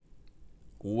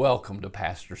Welcome to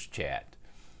Pastor's Chat.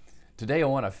 Today I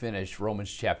want to finish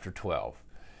Romans chapter 12.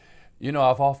 You know,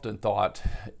 I've often thought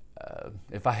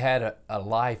if I had a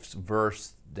life's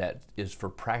verse that is for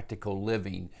practical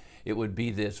living, it would be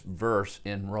this verse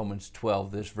in Romans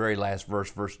 12, this very last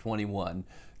verse, verse 21.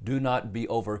 Do not be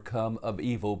overcome of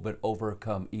evil, but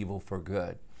overcome evil for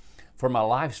good. For my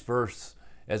life's verse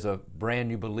as a brand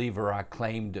new believer, I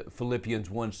claimed Philippians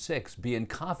 1:6, being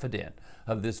confident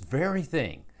of this very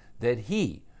thing, that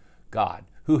He, God,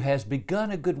 who has begun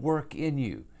a good work in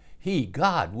you, He,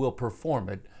 God, will perform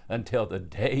it until the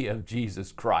day of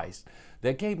Jesus Christ.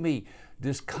 That gave me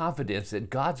this confidence that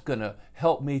God's going to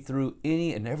help me through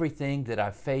any and everything that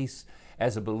I face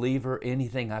as a believer,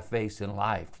 anything I face in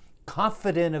life.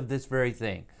 Confident of this very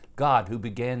thing. God, who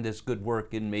began this good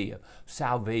work in me of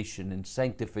salvation and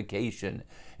sanctification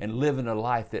and living a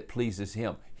life that pleases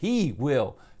Him, He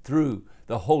will, through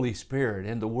the Holy Spirit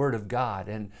and the Word of God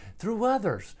and through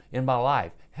others in my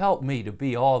life, help me to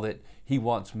be all that He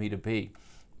wants me to be.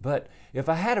 But if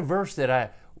I had a verse that I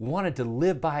wanted to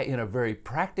live by in a very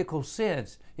practical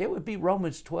sense, it would be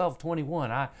Romans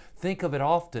 12:21. I think of it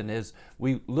often as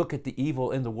we look at the evil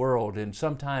in the world and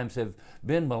sometimes have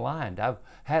been maligned. I've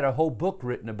had a whole book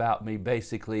written about me,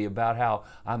 basically, about how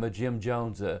I'm a Jim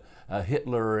Jones, a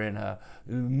Hitler, and a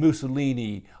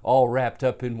Mussolini all wrapped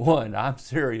up in one. I'm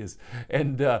serious.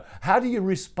 And how do you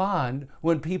respond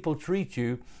when people treat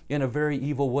you in a very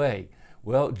evil way?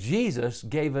 Well, Jesus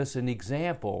gave us an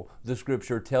example, the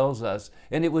scripture tells us,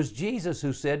 and it was Jesus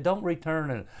who said, don't return,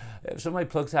 and if somebody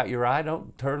plucks out your eye,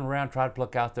 don't turn around and try to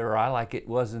pluck out their eye like it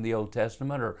was in the Old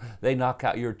Testament, or they knock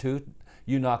out your tooth,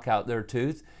 you knock out their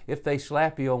tooth. If they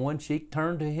slap you on one cheek,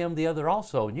 turn to him the other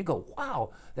also. And you go,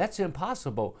 wow, that's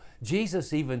impossible.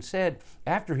 Jesus even said,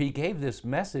 after He gave this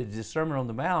message, this Sermon on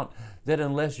the Mount, that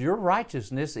unless your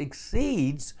righteousness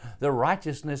exceeds the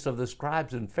righteousness of the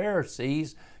scribes and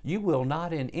Pharisees, you will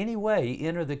not in any way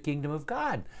enter the kingdom of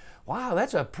God. Wow,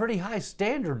 that's a pretty high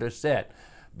standard to set,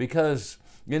 because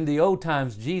in the old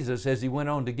times, Jesus, as He went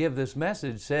on to give this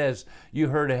message, says, you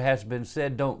heard it has been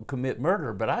said, don't commit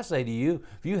murder. But I say to you,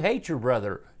 if you hate your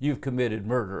brother, you've committed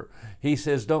murder. He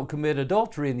says, don't commit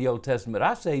adultery in the Old Testament.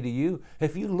 I say to you,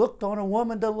 if you looked on a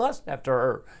woman to lust after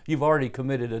her, you've already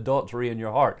committed adultery in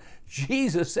your heart.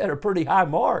 Jesus set a pretty high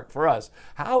mark for us.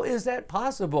 How is that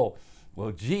possible?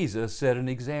 Well, Jesus set an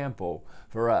example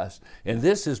for us. And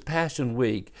this is Passion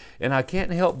Week. And I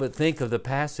can't help but think of the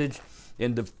passage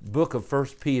in the book of 1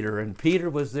 Peter. And Peter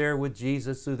was there with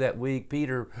Jesus through that week.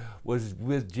 Peter was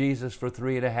with Jesus for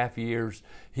 3.5 years.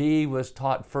 He was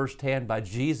taught firsthand by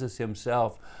Jesus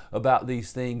Himself about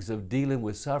these things of dealing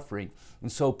with suffering.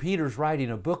 And so Peter's writing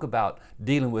a book about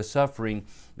dealing with suffering.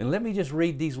 And let me just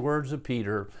read these words of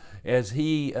Peter as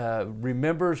he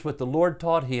remembers what the Lord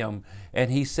taught him. And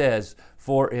he says,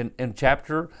 for in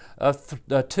chapter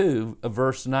 2,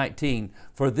 verse 19,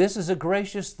 for this is a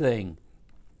gracious thing,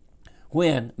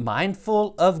 when,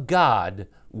 mindful of God,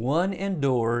 one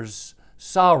endures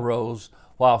sorrows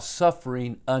while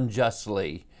suffering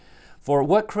unjustly. For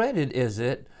what credit is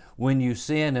it when you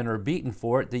sin and are beaten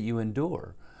for it that you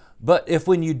endure? But if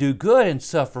when you do good and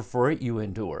suffer for it, you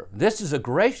endure. This is a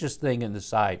gracious thing in the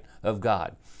sight of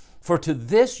God. For to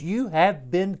this you have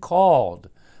been called,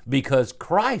 because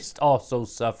Christ also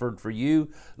suffered for you,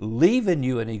 leaving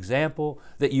you an example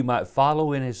that you might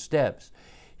follow in His steps.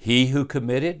 He who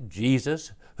committed,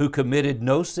 Jesus, who committed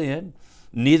no sin,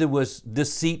 neither was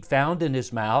deceit found in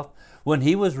His mouth. When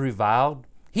He was reviled,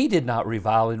 He did not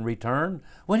revile in return.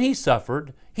 When He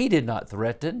suffered, He did not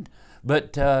threaten,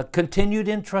 but continued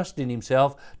entrusting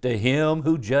Himself to Him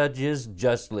who judges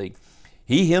justly.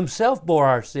 He Himself bore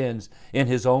our sins in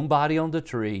His own body on the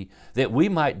tree, that we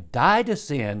might die to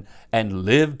sin and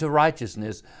live to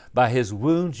righteousness. By His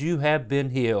wounds you have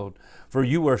been healed. For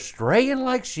you were straying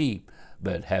like sheep,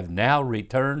 but have now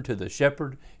returned to the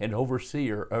shepherd and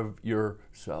overseer of your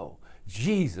soul.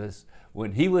 Jesus,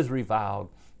 when He was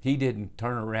reviled, He didn't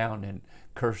turn around and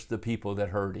curse the people that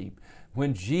hurt Him.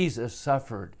 When Jesus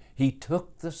suffered, He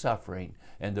took the suffering,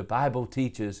 and the Bible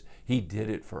teaches He did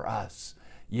it for us.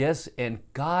 Yes, and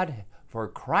God, for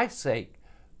Christ's sake,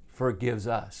 forgives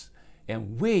us.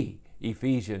 And we,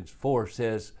 Ephesians 4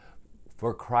 says,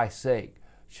 for Christ's sake,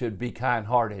 should be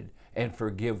kind-hearted and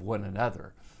forgive one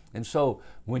another. And so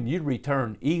when you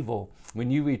return evil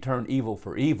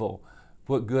for evil,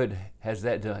 what good has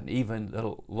that done? Even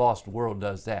the lost world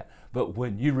does that. But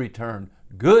when you return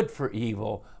good for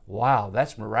evil, wow,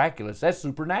 that's miraculous. That's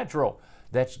supernatural.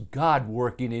 That's God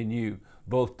working in you,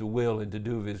 both to will and to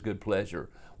do of His good pleasure.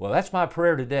 Well, that's my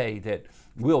prayer today, that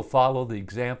we'll follow the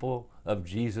example of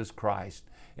Jesus Christ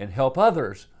and help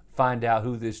others find out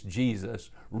who this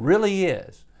Jesus really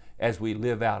is as we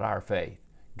live out our faith.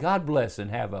 God bless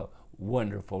and have a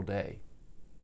wonderful day.